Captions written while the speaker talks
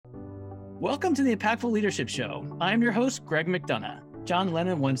Welcome to the Impactful Leadership Show. I'm your host, Greg McDonough. John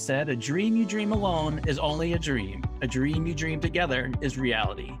Lennon once said, "A dream you dream alone is only a dream. A dream you dream together is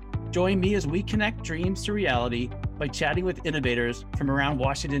reality." Join me as we connect dreams to reality by chatting with innovators from around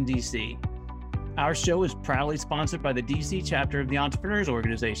Washington, D.C. Our show is proudly sponsored by the D.C. chapter of the Entrepreneurs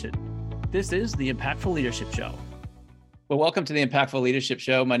Organization. This is the Impactful Leadership Show. Well, welcome to the Impactful Leadership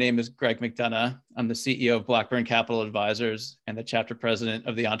Show. My name is Greg McDonough. I'm the CEO of Blackburn Capital Advisors and the chapter president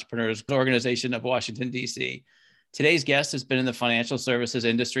of the Entrepreneurs Organization of Washington, D.C. Today's guest has been in the financial services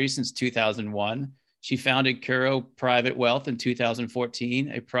industry since 2001. She founded Curo Private Wealth in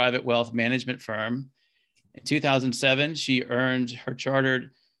 2014, a private wealth management firm. In 2007, she earned her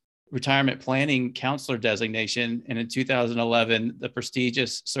chartered retirement planning counselor designation, and in 2011, the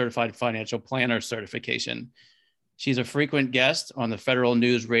prestigious certified financial planner certification. She's a frequent guest on the Federal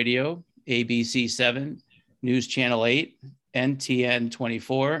News Radio, ABC 7, News Channel 8, NTN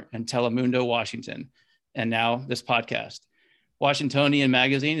 24, and Telemundo Washington, and now this podcast. Washingtonian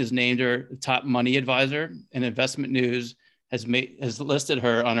Magazine has named her the top money advisor, and Investment News has listed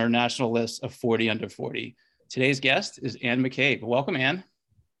her on her national list of 40 under 40. Today's guest is Ann McCabe. Welcome, Ann.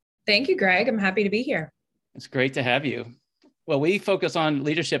 Thank you, Greg. I'm happy to be here. It's great to have you. Well, we focus on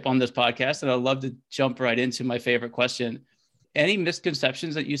leadership on this podcast, and I'd love to jump right into my favorite question. Any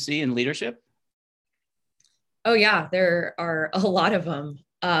misconceptions that you see in leadership? Oh, yeah, there are a lot of them.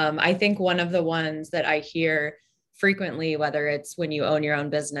 I think one of the ones that I hear frequently, whether it's when you own your own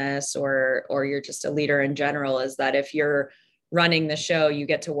business or you're just a leader in general, is that if you're running the show, you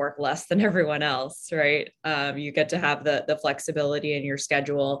get to work less than everyone else, right? You get to have the flexibility in your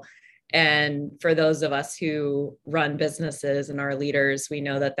schedule. And for those of us who run businesses and are leaders, we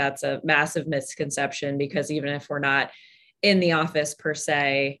know that that's a massive misconception, because even if we're not in the office per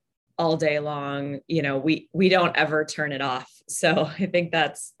se all day long, we don't ever turn it off. So I think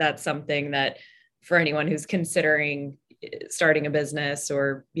that's something that for anyone who's considering starting a business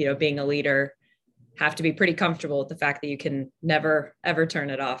or, being a leader, have to be pretty comfortable with the fact that you can never, ever turn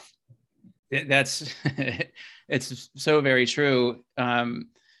it off. That's, it's so very true.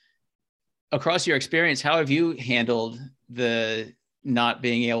 Across your experience, how have you handled the not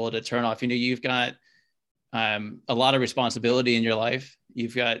being able to turn off? You've got a lot of responsibility in your life.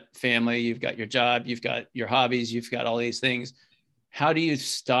 You've got family, you've got your job, you've got your hobbies, you've got all these things. How do you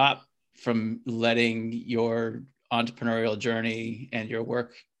stop from letting your entrepreneurial journey and your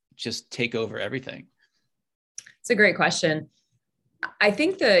work just take over everything? It's a great question. I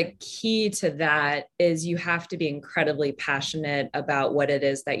think the key to that is you have to be incredibly passionate about what it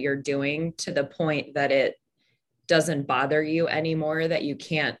is that you're doing, to the point that it doesn't bother you anymore, that you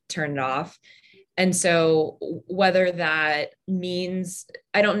can't turn it off. And so whether that means,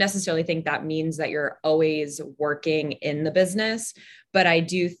 I don't necessarily think that means that you're always working in the business, but I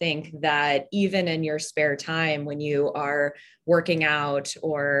do think that even in your spare time, when you are working out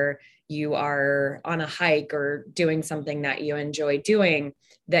or you are on a hike or doing something that you enjoy doing,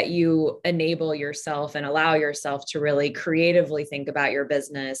 that you enable yourself and allow yourself to really creatively think about your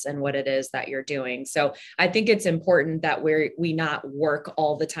business and what it is that you're doing. So I think it's important that we not work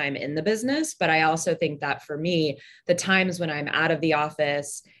all the time in the business, but I also think that for me, the times when I'm out of the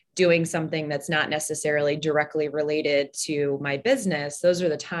office doing something that's not necessarily directly related to my business, those are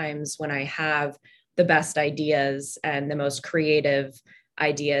the times when I have the best ideas and the most creative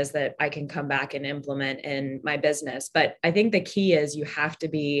ideas that I can come back and implement in my business. But I think the key is you have to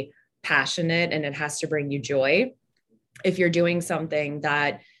be passionate, and it has to bring you joy. If you're doing something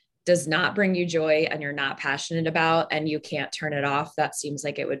that does not bring you joy and you're not passionate about and you can't turn it off, that seems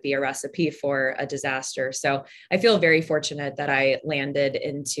like it would be a recipe for a disaster. So I feel very fortunate that I landed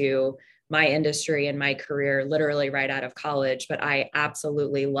into my industry and my career literally right out of college, but I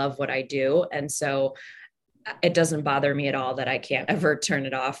absolutely love what I do. And so it doesn't bother me at all that I can't ever turn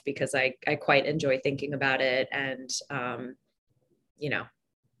it off, because I quite enjoy thinking about it and,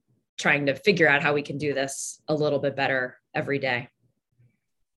 trying to figure out how we can do this a little bit better every day.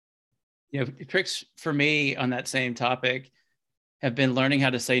 Tricks for me on that same topic have been learning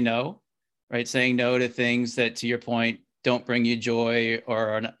how to say no, right? Saying no to things that, to your point, don't bring you joy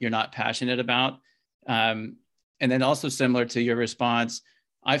or you're not passionate about. And then also similar to your response,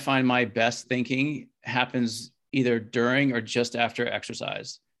 I find my best thinking happens either during or just after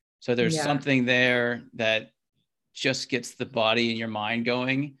exercise. So there's something there that just gets the body and your mind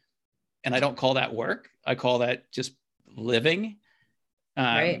going. And I don't call that work. I call that just living.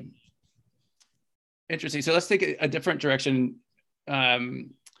 Right. Interesting. So let's take a different direction. Talk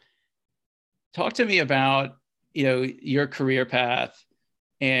to me about, your career path,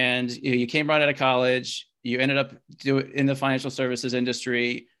 and you came right out of college. You ended up in the financial services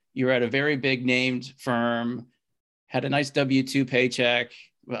industry. You were at a very big named firm, had a nice W-2 paycheck.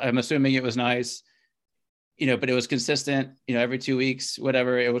 I'm assuming it was nice, but it was consistent, every 2 weeks,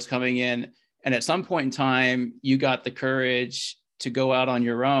 whatever it was coming in. And at some point in time, you got the courage to go out on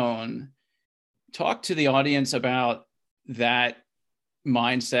your own. Talk to the audience about that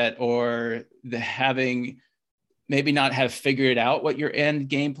mindset, or the having maybe not have figured out what your end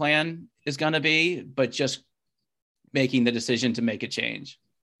game plan is going to be, but just making the decision to make a change.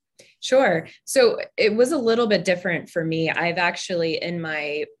 Sure. So it was a little bit different for me. I've actually, in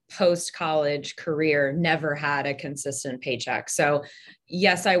my post-college career, never had a consistent paycheck. So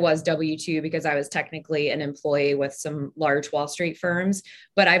yes, I was W-2 because I was technically an employee with some large Wall Street firms,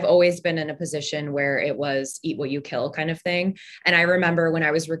 but I've always been in a position where it was eat what you kill kind of thing. And I remember when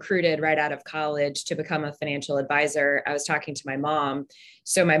I was recruited right out of college to become a financial advisor, I was talking to my mom.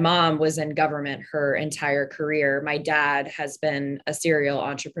 So my mom was in government her entire career. My dad has been a serial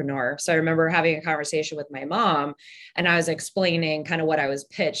entrepreneur. So I remember having a conversation with my mom, and I was explaining kind of what I was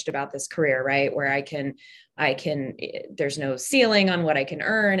pitched about this career, right? Where I can, there's no ceiling on what I can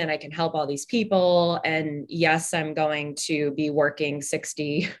earn, and I can help all these people. And yes, I'm going to be working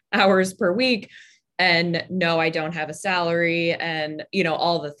 60 hours per week. And no, I don't have a salary, and,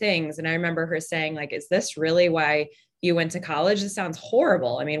 all the things. And I remember her saying, like, is this really why you went to college? This sounds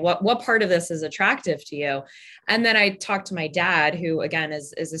horrible. I mean, what part of this is attractive to you? And then I talked to my dad, who again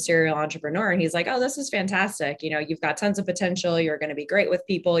is a serial entrepreneur. And he's like, oh, this is fantastic. You've got tons of potential. You're going to be great with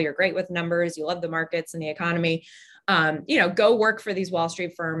people. You're great with numbers. You love the markets and the economy. Go work for these Wall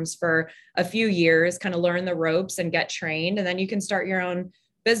Street firms for a few years, kind of learn the ropes and get trained. And then you can start your own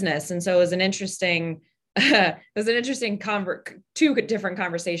business. And so it was an interesting, two different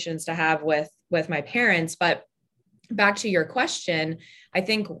conversations to have with my parents. But back to your question, I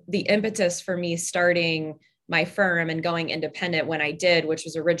think the impetus for me starting my firm and going independent when I did, which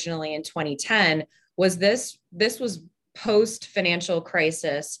was originally in 2010, was this was post financial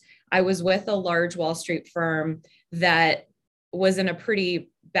crisis. I was with a large Wall Street firm that was in a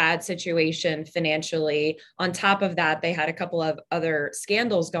pretty bad situation financially. On top of that, they had a couple of other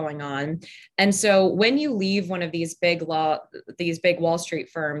scandals going on. And so when you leave one of these big Wall Street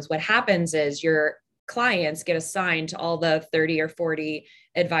firms, what happens is your clients get assigned to all the 30 or 40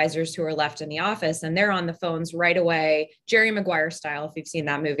 advisors who are left in the office, and they're on the phones right away, Jerry Maguire style, if you've seen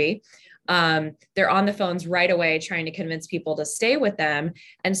that movie. They're on the phones right away trying to convince people to stay with them.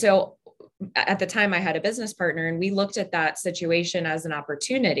 And so at the time I had a business partner, and we looked at that situation as an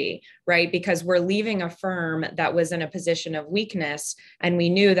opportunity, right? Because we're leaving a firm that was in a position of weakness. And we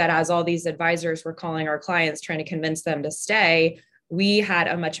knew that as all these advisors were calling our clients, trying to convince them to stay, we had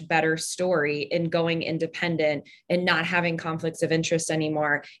a much better story in going independent and not having conflicts of interest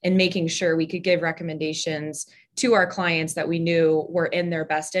anymore, and making sure we could give recommendations to our clients that we knew were in their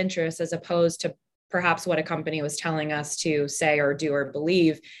best interest, as opposed to perhaps what a company was telling us to say or do or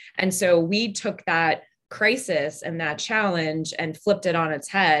believe. And so we took that crisis and that challenge and flipped it on its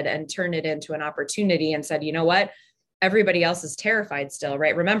head and turned it into an opportunity and said, you know what? Everybody else is terrified still,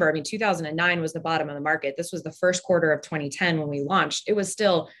 right? Remember, 2009 was the bottom of the market. This was the first quarter of 2010 when we launched. There was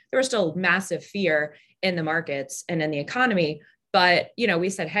still massive fear in the markets and in the economy. But, we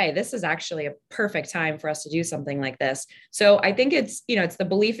said, hey, this is actually a perfect time for us to do something like this. So I think it's the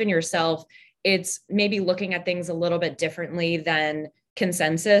belief in yourself. It's maybe looking at things a little bit differently than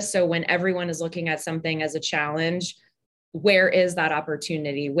consensus. So when everyone is looking at something as a challenge, where is that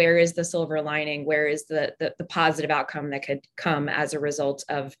opportunity? Where is the silver lining? Where is the positive outcome that could come as a result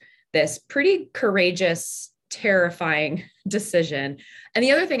of this pretty courageous, terrifying decision? And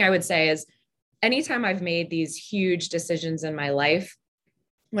the other thing I would say is, anytime I've made these huge decisions in my life,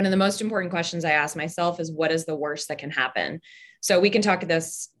 one of the most important questions I ask myself is, what is the worst that can happen? So we can talk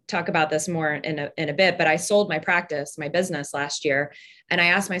about this more in a bit, but I sold my business last year. And I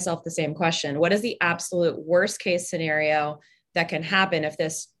asked myself the same question: what is the absolute worst case scenario that can happen if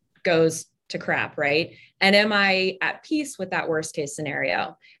this goes to crap, right? And am I at peace with that worst case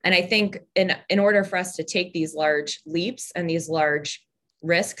scenario? And I think in order for us to take these large leaps and these large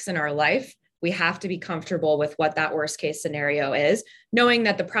risks in our life, we have to be comfortable with what that worst case scenario is, knowing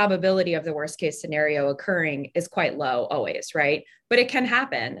that the probability of the worst case scenario occurring is quite low always, right? But it can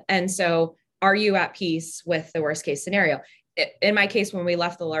happen. And so are you at peace with the worst case scenario? In my case, when we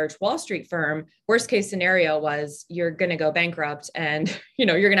left the large Wall Street firm, worst case scenario was you're going to go bankrupt and,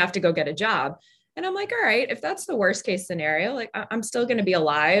 you're going to have to go get a job. And I'm like, all right, if that's the worst case scenario, like I'm still going to be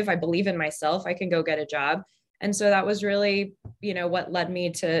alive. I believe in myself. I can go get a job. And so that was really, what led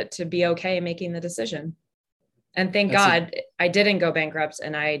me to be okay making the decision. And thank God I didn't go bankrupt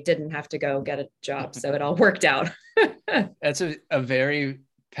and I didn't have to go get a job. So it all worked out. That's a very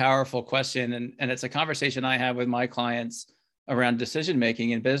powerful question. And it's a conversation I have with my clients around decision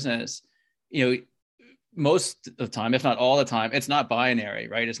making in business. Most of the time, if not all the time, it's not binary,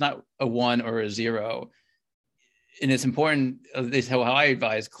 right? It's not a 1 or a 0. And it's important, at least how I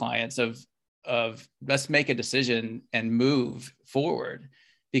advise clients, of let's make a decision and move forward.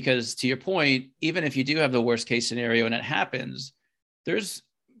 Because to your point, even if you do have the worst case scenario and it happens, there's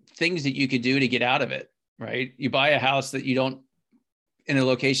things that you could do to get out of it, right? You buy a house that you don't, in a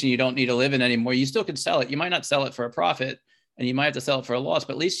location you don't need to live in anymore, you still can sell it. You might not sell it for a profit and you might have to sell it for a loss,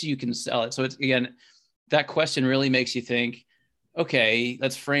 but at least you can sell it. So it's, again, that question really makes you think, okay,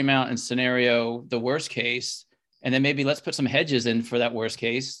 let's frame out and scenario the worst case. And then maybe let's put some hedges in for that worst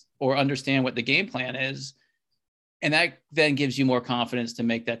case, or understand what the game plan is. And that then gives you more confidence to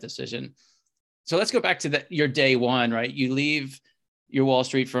make that decision. So let's go back to your day one, right? You leave your Wall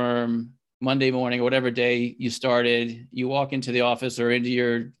Street firm Monday morning, or whatever day you started, you walk into the office or into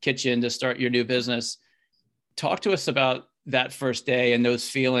your kitchen to start your new business. Talk to us about that first day and those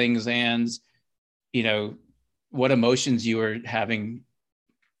feelings, and, what emotions you were having.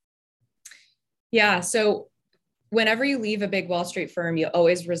 Yeah. So whenever you leave a big Wall Street firm, you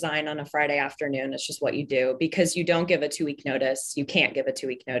always resign on a Friday afternoon. It's just what you do, because you don't give a 2-week notice. You can't give a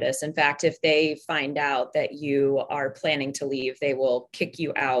 2-week notice. In fact, if they find out that you are planning to leave, they will kick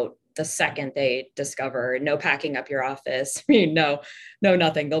you out the second they discover. No packing up your office. No,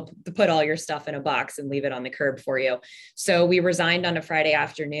 nothing. They'll put all your stuff in a box and leave it on the curb for you. So we resigned on a Friday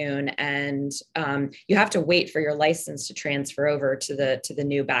afternoon, and you have to wait for your license to transfer over to the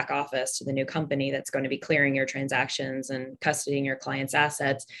new back office, to the new company that's going to be clearing your transactions and custodying your clients'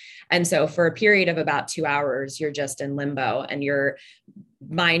 assets. And so for a period of about 2 hours, you're just in limbo, and your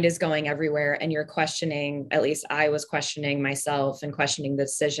mind is going everywhere, and you're questioning, at least I was questioning myself and questioning the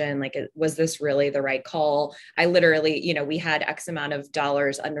decision. Like, was this really the right call? I literally, we had X amount of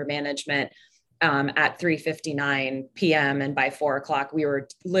dollars under management at 3:59 p.m. And by 4:00, we were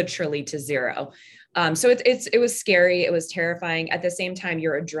literally to zero. So it was scary. It was terrifying. At the same time,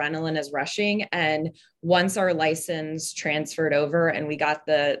 your adrenaline is rushing. And once our license transferred over and we got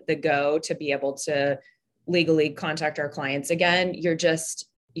the go to be able to legally contact our clients again,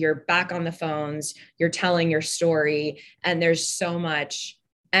 you're back on the phones, you're telling your story, and there's so much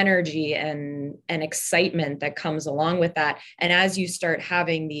energy and excitement that comes along with that. And as you start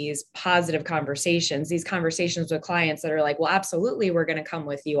having these positive conversations, these conversations with clients that are like, well, absolutely, we're going to come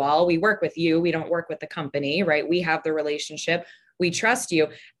with you all. We work with you. We don't work with the company, right? We have the relationship. We trust you.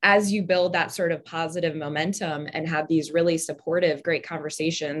 As you build that sort of positive momentum and have these really supportive, great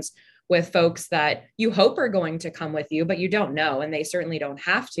conversations with folks that you hope are going to come with you, but you don't know, and they certainly don't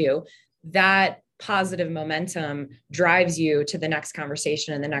have to, that positive momentum drives you to the next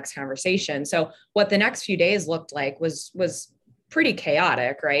conversation and the next conversation. So what the next few days looked like was pretty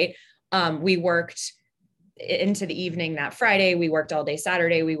chaotic, right? We worked into the evening that Friday, we worked all day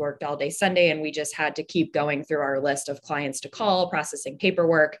Saturday, we worked all day Sunday, and we just had to keep going through our list of clients to call, processing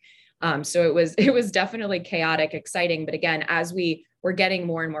paperwork. So it was definitely chaotic, exciting. But again, as we were getting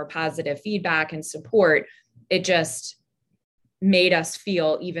more and more positive feedback and support, it just made us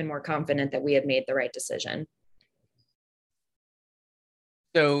feel even more confident that we had made the right decision.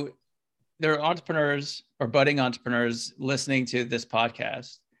 So there are entrepreneurs or budding entrepreneurs listening to this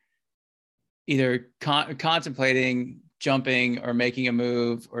podcast, either contemplating jumping or making a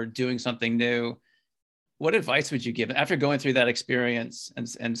move or doing something new. What advice would you give after going through that experience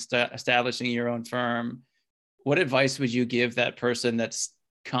and establishing your own firm? What advice would you give that person that's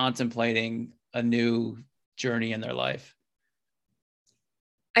contemplating a new journey in their life?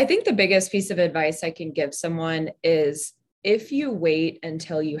 I think the biggest piece of advice I can give someone is, if you wait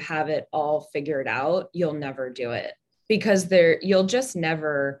until you have it all figured out, you'll never do it, because you'll just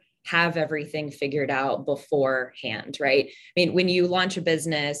never have everything figured out beforehand, right? I mean, when you launch a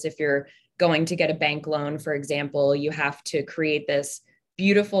business, if you're going to get a bank loan, for example, you have to create this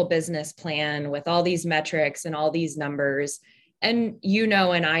beautiful business plan with all these metrics and all these numbers. And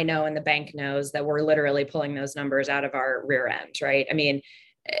and I know, and the bank knows that we're literally pulling those numbers out of our rear end, right? I mean,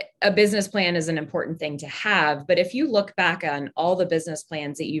 a business plan is an important thing to have, but if you look back on all the business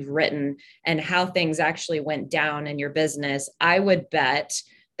plans that you've written and how things actually went down in your business, I would bet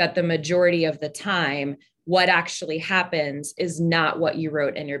that the majority of the time, what actually happens is not what you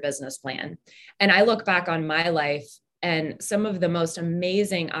wrote in your business plan. And I look back on my life, and some of the most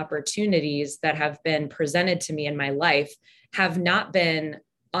amazing opportunities that have been presented to me in my life have not been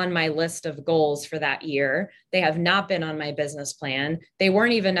on my list of goals for that year. They have not been on my business plan. They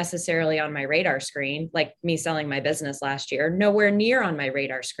weren't even necessarily on my radar screen, like me selling my business last year, nowhere near on my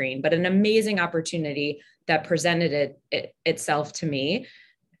radar screen, but an amazing opportunity that presented itself to me.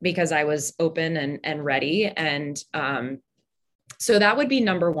 because I was open and ready. And so that would be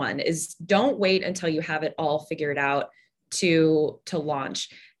number one, is don't wait until you have it all figured out to launch.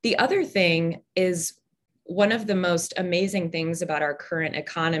 The other thing is, one of the most amazing things about our current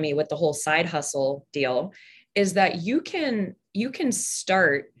economy with the whole side hustle deal is that you can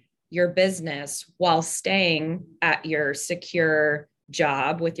start your business while staying at your secure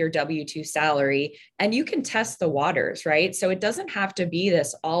job with your W-2 salary, and you can test the waters, right? So it doesn't have to be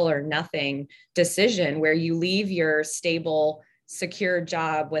this all or nothing decision where you leave your stable, secure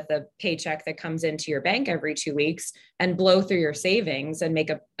job with a paycheck that comes into your bank every 2 weeks and blow through your savings and make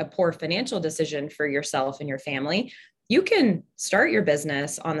a poor financial decision for yourself and your family. You can start your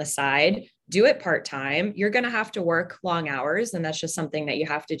business on the side, do it part-time. You're going to have to work long hours, and that's just something that you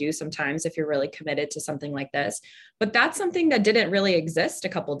have to do sometimes if you're really committed to something like this. But that's something that didn't really exist a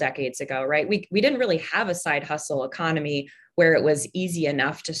couple decades ago, right? We didn't really have a side hustle economy where it was easy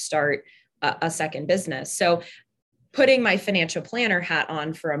enough to start a second business. So putting my financial planner hat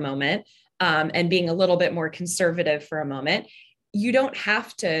on for a moment, and being a little bit more conservative for a moment, you don't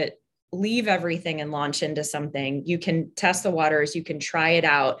have to leave everything and launch into something. You can test the waters, you can try it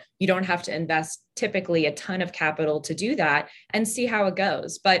out. You don't have to invest typically a ton of capital to do that, and see how it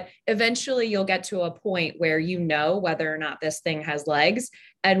goes. But eventually you'll get to a point where you know whether or not this thing has legs.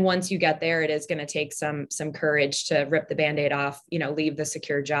 And once you get there, it is going to take some courage to rip the Band-Aid off, leave the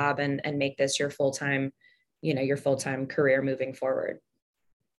secure job and make this your full-time career moving forward.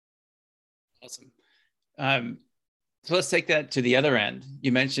 Awesome. So let's take that to the other end.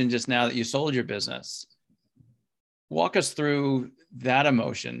 You mentioned just now that you sold your business. Walk us through that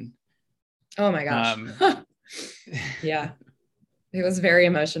emotion. Oh my gosh. Yeah, it was very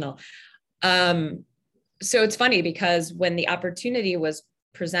emotional. So it's funny because when the opportunity was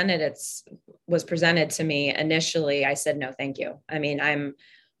presented to me initially, I said, no, thank you. I mean,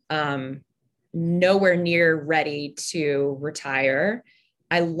 I'm nowhere near ready to retire.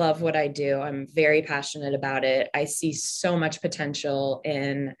 I love what I do. I'm very passionate about it. I see so much potential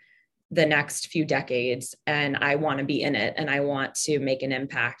in the next few decades, and I want to be in it, and I want to make an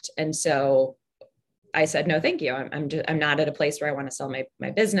impact. And so I said, no, thank you. I'm not at a place where I want to sell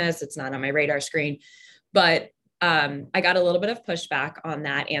my business. It's not on my radar screen. But I got a little bit of pushback on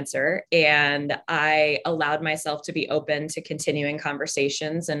that answer, and I allowed myself to be open to continuing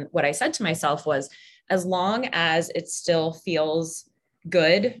conversations. And what I said to myself was, as long as it still feels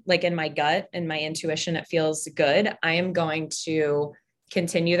good, like in my gut and my intuition, it feels good, I am going to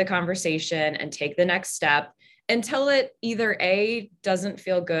continue the conversation and take the next step until it either A, doesn't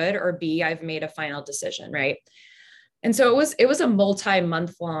feel good, or B, I've made a final decision, right? And so it was a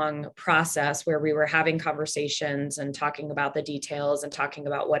multi-month long process where we were having conversations and talking about the details and talking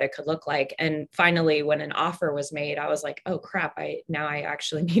about what it could look like. And finally, when an offer was made, I was like, oh crap, now I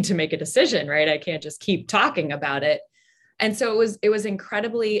actually need to make a decision, right? I can't just keep talking about it. And so it was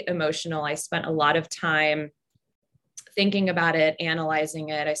incredibly emotional. I spent a lot of time thinking about it, analyzing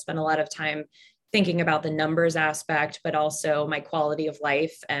it. I spent a lot of time thinking about the numbers aspect, but also my quality of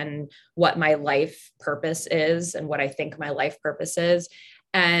life and what my life purpose is and what I think my life purpose is.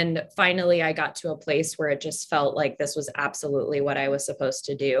 And finally, I got to a place where it just felt like this was absolutely what I was supposed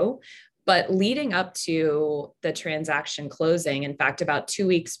to do. But leading up to the transaction closing, in fact, about 2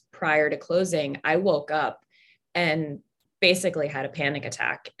 weeks prior to closing, I woke up and basically had a panic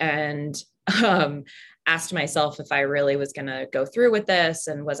attack and asked myself if I really was going to go through with this,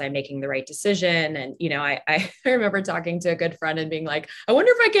 and was I making the right decision? And, I remember talking to a good friend and being like, I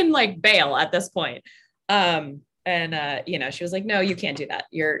wonder if I can bail at this point. She was like, no, you can't do that.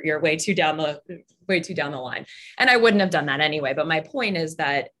 You're way too down the line. And I wouldn't have done that anyway. But my point is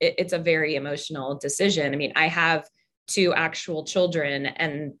that it's a very emotional decision. I mean, I have 2 actual children,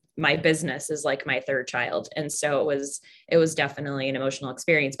 and my business is like my 3rd child. And so it was definitely an emotional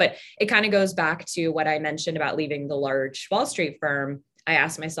experience, but it kind of goes back to what I mentioned about leaving the large Wall Street firm. I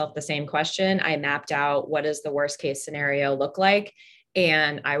asked myself the same question. I mapped out, what does the worst case scenario look like?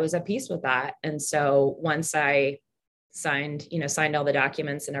 And I was at peace with that. And so once I signed all the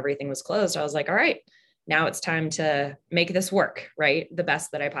documents and everything was closed, I was like, all right, now it's time to make this work, right? The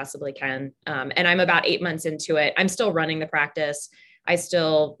best that I possibly can. And I'm about 8 months into it. I'm still running the practice. I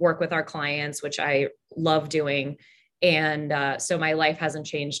still work with our clients, which I love doing. And so my life hasn't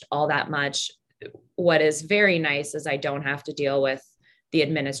changed all that much. What is very nice is I don't have to deal with the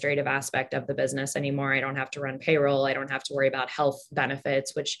administrative aspect of the business anymore. I don't have to run payroll. I don't have to worry about health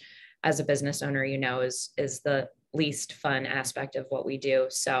benefits, which as a business owner, is the least fun aspect of what we do.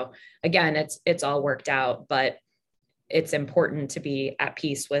 So again, it's all worked out, but it's important to be at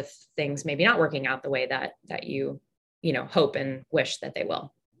peace with things maybe not working out the way that you hope and wish that they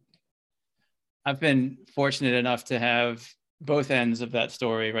will. I've been fortunate enough to have both ends of that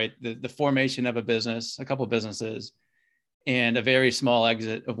story, right? The formation of a business, a couple of businesses, and a very small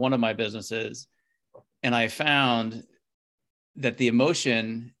exit of one of my businesses. And I found that the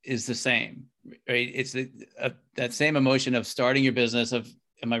emotion is the same, right? It's that same emotion of starting your business, of,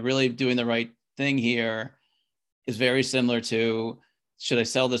 am I really doing the right thing here, is very similar to, should I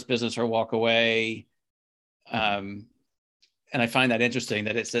sell this business or walk away? And I find that interesting,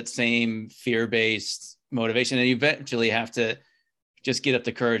 that it's that same fear-based motivation. And you eventually have to just get up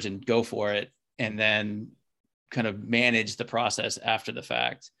the courage and go for it, and then kind of manage the process after the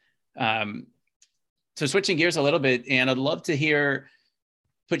fact. So switching gears a little bit, Anne, I'd love to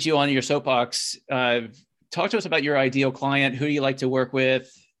put you on your soapbox. Talk to us about your ideal client. Who do you like to work with?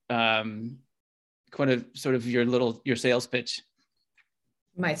 Kind of sort of your sales pitch.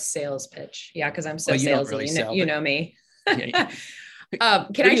 My sales pitch. Yeah. Cause I'm so you salesy. Really you know me. Yeah.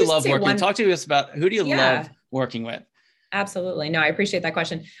 Can I just say one? Talk to us about, who do you love working with? Absolutely. No, I appreciate that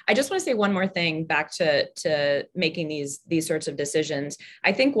question. I just want to say one more thing back to making these sorts of decisions.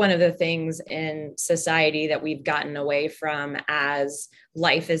 I think one of the things in society that we've gotten away from, as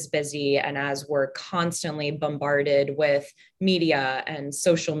life is busy and as we're constantly bombarded with media and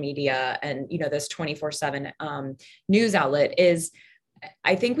social media and, this 24/7 news outlet, is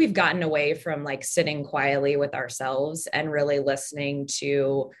I think we've gotten away from like sitting quietly with ourselves and really listening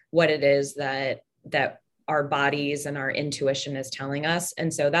to what it is that our bodies and our intuition is telling us.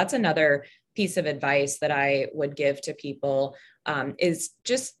 And so that's another piece of advice that I would give to people, is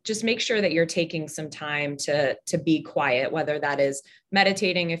just make sure that you're taking some time to be quiet, whether that is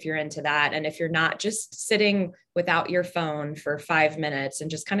meditating, if you're into that. And if you're not, just sitting without your phone for 5 minutes and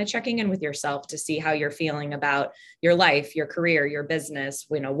just kind of checking in with yourself to see how you're feeling about your life, your career, your business,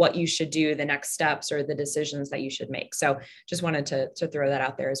 what you should do, the next steps or the decisions that you should make. So just wanted to throw that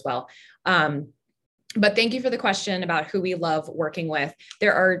out there as well. But thank you for the question about who we love working with.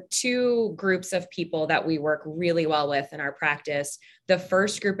 There are two groups of people that we work really well with in our practice. The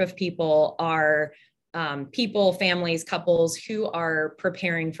first group of people are people, families, couples who are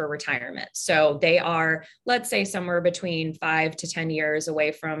preparing for retirement. So they are, let's say, somewhere between 5 to 10 years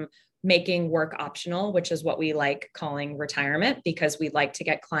away from making work optional, which is what we like calling retirement, because we'd like to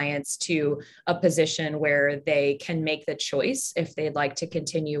get clients to a position where they can make the choice if they'd like to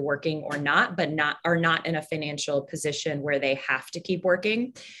continue working or not, but are not in a financial position where they have to keep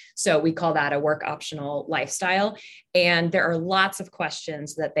working. So we call that a work optional lifestyle. And there are lots of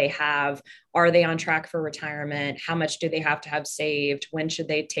questions that they have. Are they on track for retirement? How much do they have to have saved? When should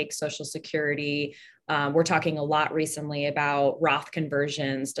they take Social Security? We're talking a lot recently about Roth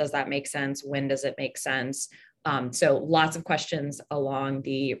conversions. Does that make sense? When does it make sense? So lots of questions along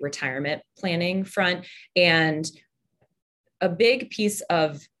the retirement planning front. And a big piece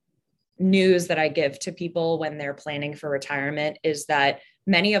of news that I give to people when they're planning for retirement is that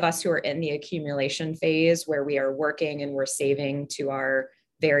many of us who are in the accumulation phase, where we are working and we're saving to our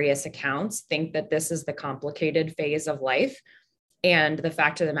various accounts, think that this is the complicated phase of life. And the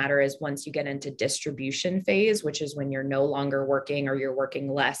fact of the matter is, once you get into distribution phase, which is when you're no longer working or you're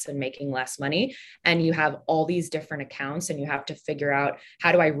working less and making less money, and you have all these different accounts and you have to figure out,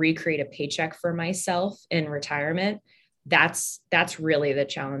 how do I recreate a paycheck for myself in retirement? That's really the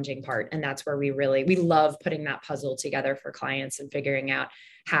challenging part. And that's where we love putting that puzzle together for clients and figuring out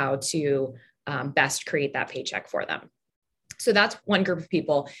how to best create that paycheck for them. So that's one group of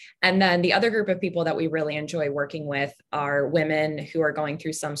people. And then the other group of people that we really enjoy working with are women who are going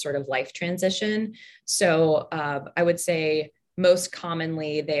through some sort of life transition. So I would say most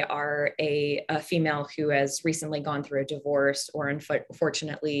commonly they are a female who has recently gone through a divorce, or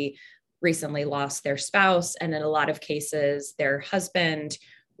unfortunately recently lost their spouse. And in a lot of cases, their husband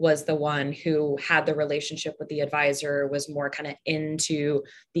was the one who had the relationship with the advisor, was more kind of into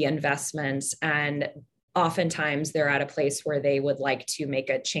the investments, and oftentimes they're at a place where they would like to make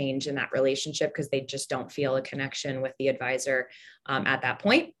a change in that relationship because they just don't feel a connection with the advisor at that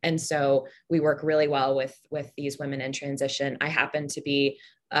point. And so we work really well with these women in transition. I happen to be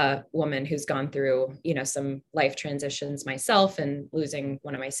a woman who's gone through, some life transitions myself, and losing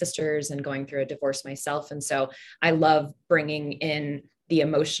one of my sisters and going through a divorce myself. And so I love bringing in the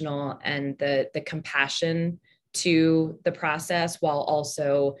emotional and the compassion to the process, while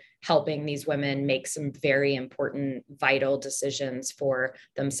also helping these women make some very important, vital decisions for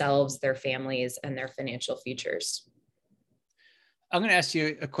themselves, their families, and their financial futures. I'm going to ask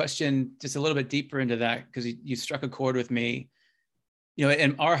you a question just a little bit deeper into that, because you struck a chord with me.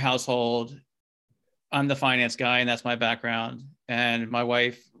 In our household, I'm the finance guy, and that's my background. And my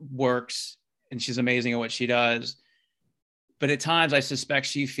wife works, and she's amazing at what she does. But at times I suspect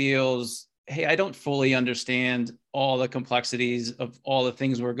she feels hey, I don't fully understand all the complexities of all the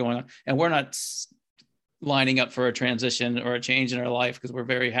things we're going on. And we're not lining up for a transition or a change in our life because we're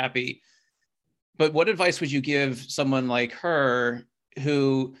very happy. But what advice would you give someone like her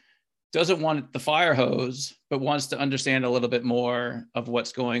who doesn't want the fire hose, but wants to understand a little bit more of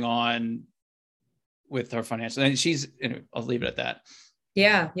what's going on with her financial? And anyway, I'll leave it at that.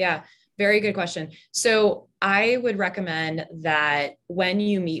 Yeah. Very good question. So I would recommend that when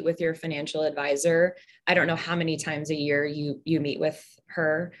you meet with your financial advisor, I don't know how many times a year you meet with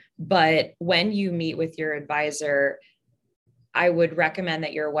her, but when you meet with your advisor, I would recommend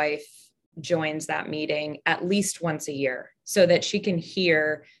that your wife joins that meeting at least once a year so that she can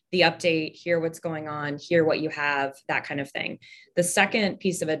hear the update, hear what's going on, hear what you have, that kind of thing. The second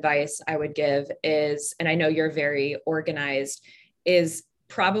piece of advice I would give is, and I know you're very organized, is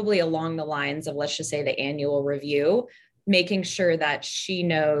probably along the lines of, let's just say, the annual review, making sure that she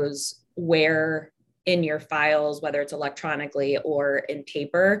knows where in your files, whether it's electronically or in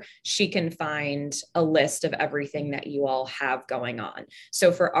paper, she can find a list of everything that you all have going on.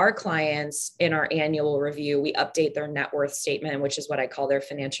 So for our clients in our annual review, we update their net worth statement, which is what I call their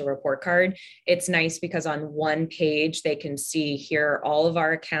financial report card. It's nice because on one page, they can see here are all of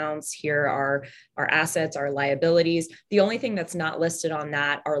our accounts, here are our assets, our liabilities. The only thing that's not listed on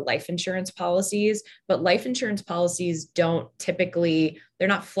that are life insurance policies, but life insurance policies don't typically, they're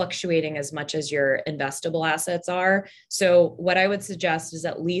not fluctuating as much as your investable assets are. So what I would suggest is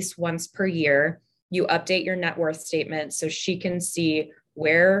at least once per year, you update your net worth statement so she can see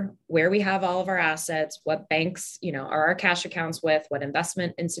where we have all of our assets, what banks, are our cash accounts with, what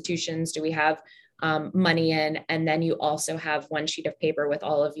investment institutions do we have money in. And then you also have one sheet of paper with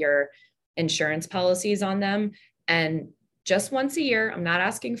all of your insurance policies on them. And just once a year, I'm not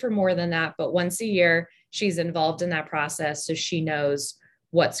asking for more than that, but once a year, she's involved in that process so she knows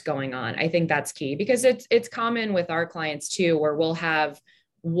what's going on. I think that's key because it's common with our clients too, where we'll have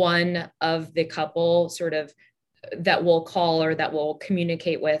one of the couple sort of that we'll call or that we'll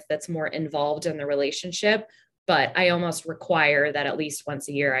communicate with that's more involved in the relationship. But I almost require that at least once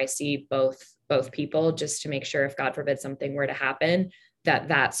a year, I see both people just to make sure if God forbid something were to happen,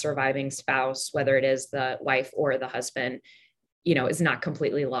 that surviving spouse, whether it is the wife or the husband, is not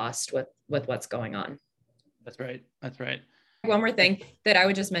completely lost with what's going on. That's right. One more thing that I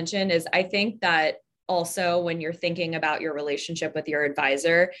would just mention is I think that also when you're thinking about your relationship with your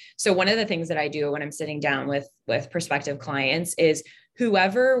advisor. So one of the things that I do when I'm sitting down with prospective clients is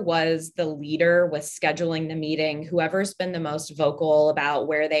whoever was the leader with scheduling the meeting, whoever's been the most vocal about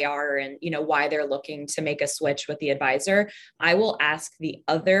where they are and, why they're looking to make a switch with the advisor, I will ask the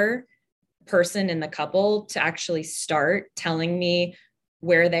other person in the couple to actually start telling me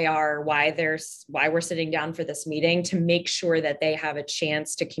where they are, why we're sitting down for this meeting, to make sure that they have a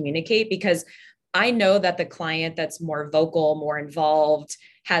chance to communicate, because I know that the client that's more vocal, more involved,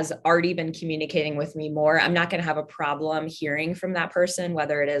 has already been communicating with me more. I'm not going to have a problem hearing from that person,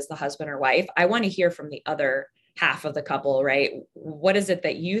 whether it is the husband or wife. I want to hear from the other half of the couple, right? What is it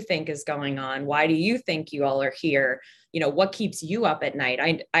that you think is going on? Why do you think you all are here? What keeps you up at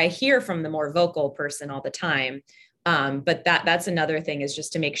night? I hear from the more vocal person all the time. But that's another thing, is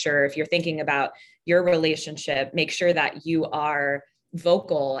just to make sure if you're thinking about your relationship, make sure that you are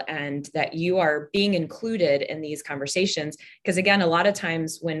vocal and that you are being included in these conversations. Because again, a lot of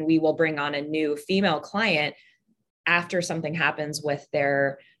times when we will bring on a new female client after something happens with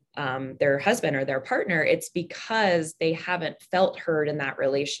their husband or their partner, it's because they haven't felt heard in that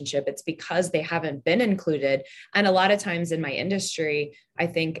relationship. It's because they haven't been included. And a lot of times in my industry, I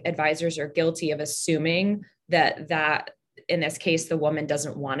think advisors are guilty of assuming that in this case, the woman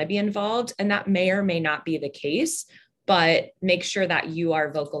doesn't want to be involved. And that may or may not be the case, but make sure that you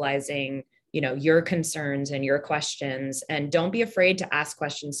are vocalizing, your concerns and your questions, and don't be afraid to ask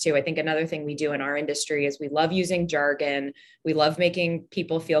questions too. I think another thing we do in our industry is we love using jargon. We love making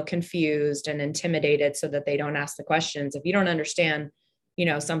people feel confused and intimidated so that they don't ask the questions. If you don't understand,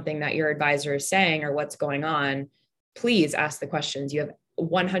 something that your advisor is saying or what's going on, please ask the questions. You have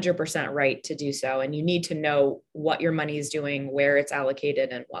 100% right to do so. And you need to know what your money is doing, where it's allocated,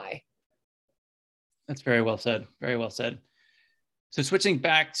 and why. That's very well said. Very well said. So switching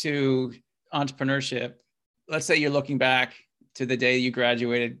back to entrepreneurship, let's say you're looking back to the day you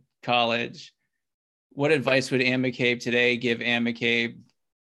graduated college. What advice would Ann McCabe today give Ann McCabe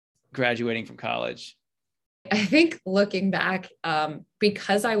graduating from college? I think looking back,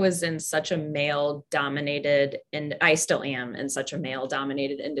 because I was in such a male dominated, and I still am in such a male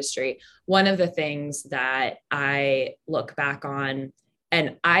dominated industry, one of the things that I look back on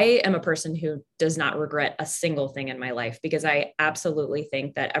And I am a person who does not regret a single thing in my life, because I absolutely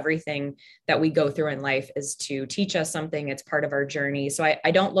think that everything that we go through in life is to teach us something. It's part of our journey. So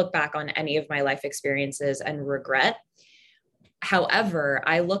I don't look back on any of my life experiences and regret. However,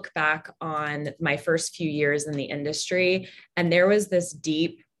 I look back on my first few years in the industry, and there was this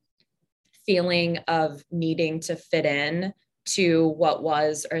deep feeling of needing to fit in to what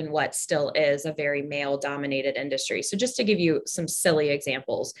was and what still is a very male dominated industry. So just to give you some silly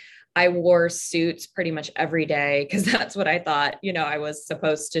examples, I wore suits pretty much every day because that's what I thought, I was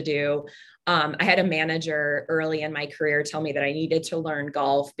supposed to do. I had a manager early in my career tell me that I needed to learn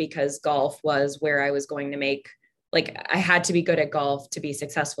golf because golf was where I was going to I had to be good at golf to be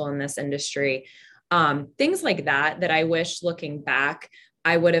successful in this industry. Things like that I wish, looking back,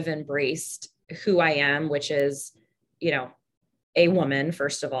 I would have embraced who I am, which is, a woman,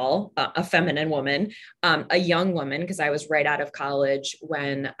 first of all, a feminine woman, a young woman, because I was right out of college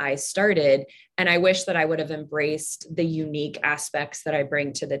when I started. And I wish that I would have embraced the unique aspects that I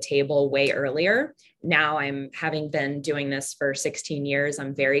bring to the table way earlier. Now having been doing this for 16 years,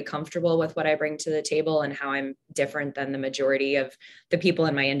 I'm very comfortable with what I bring to the table and how I'm different than the majority of the people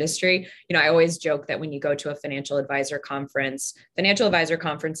in my industry. I always joke that when you go to a financial advisor conferences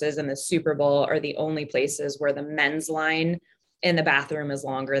and the Super Bowl are the only places where the men's line in the bathroom is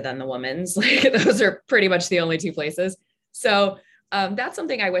longer than the women's. Those are pretty much the only two places. So that's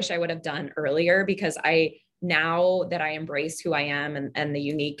something I wish I would have done earlier, because now that I embrace who I am and the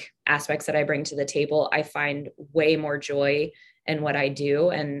unique aspects that I bring to the table, I find way more joy in what I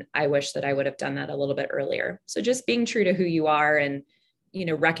do. And I wish that I would have done that a little bit earlier. So just being true to who you are and,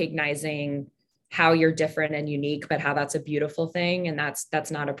 recognizing how you're different and unique, but how that's a beautiful thing. And that's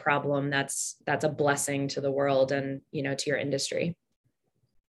not a problem. That's a blessing to the world and, to your industry.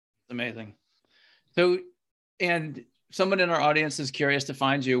 Amazing. So, and someone in our audience is curious to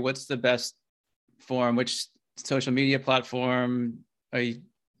find you. What's the best form? Which social media platform?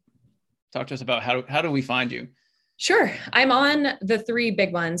 Talk to us about how do we find you? Sure. I'm on the three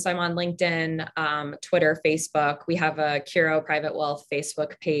big ones. So I'm on LinkedIn, Twitter, Facebook. We have a Curo Private Wealth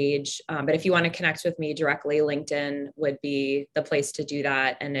Facebook page. But if you want to connect with me directly, LinkedIn would be the place to do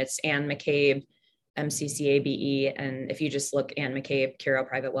that. And it's Ann McCabe, MCCABE. And if you just look Ann McCabe, Curo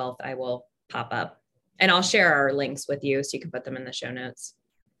Private Wealth, I will pop up. And I'll share our links with you so you can put them in the show notes.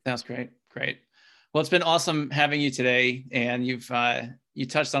 Sounds great. Great. Well, it's been awesome having you today. And you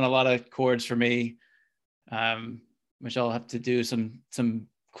touched on a lot of chords for me. Which I'll have to do some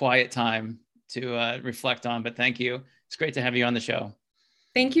quiet time to reflect on, but thank you. It's great to have you on the show.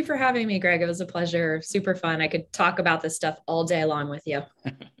 Thank you for having me, Greg. It was a pleasure. Super fun. I could talk about this stuff all day long with you.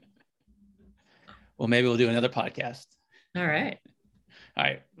 Well, maybe we'll do another podcast. All right. All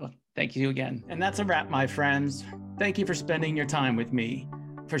right. Well, thank you again. And that's a wrap, my friends. Thank you for spending your time with me.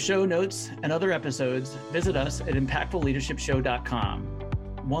 For show notes and other episodes, visit us at impactfulleadershipshow.com.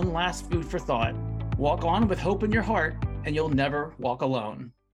 One last food for thought. Walk on with hope in your heart, and you'll never walk alone.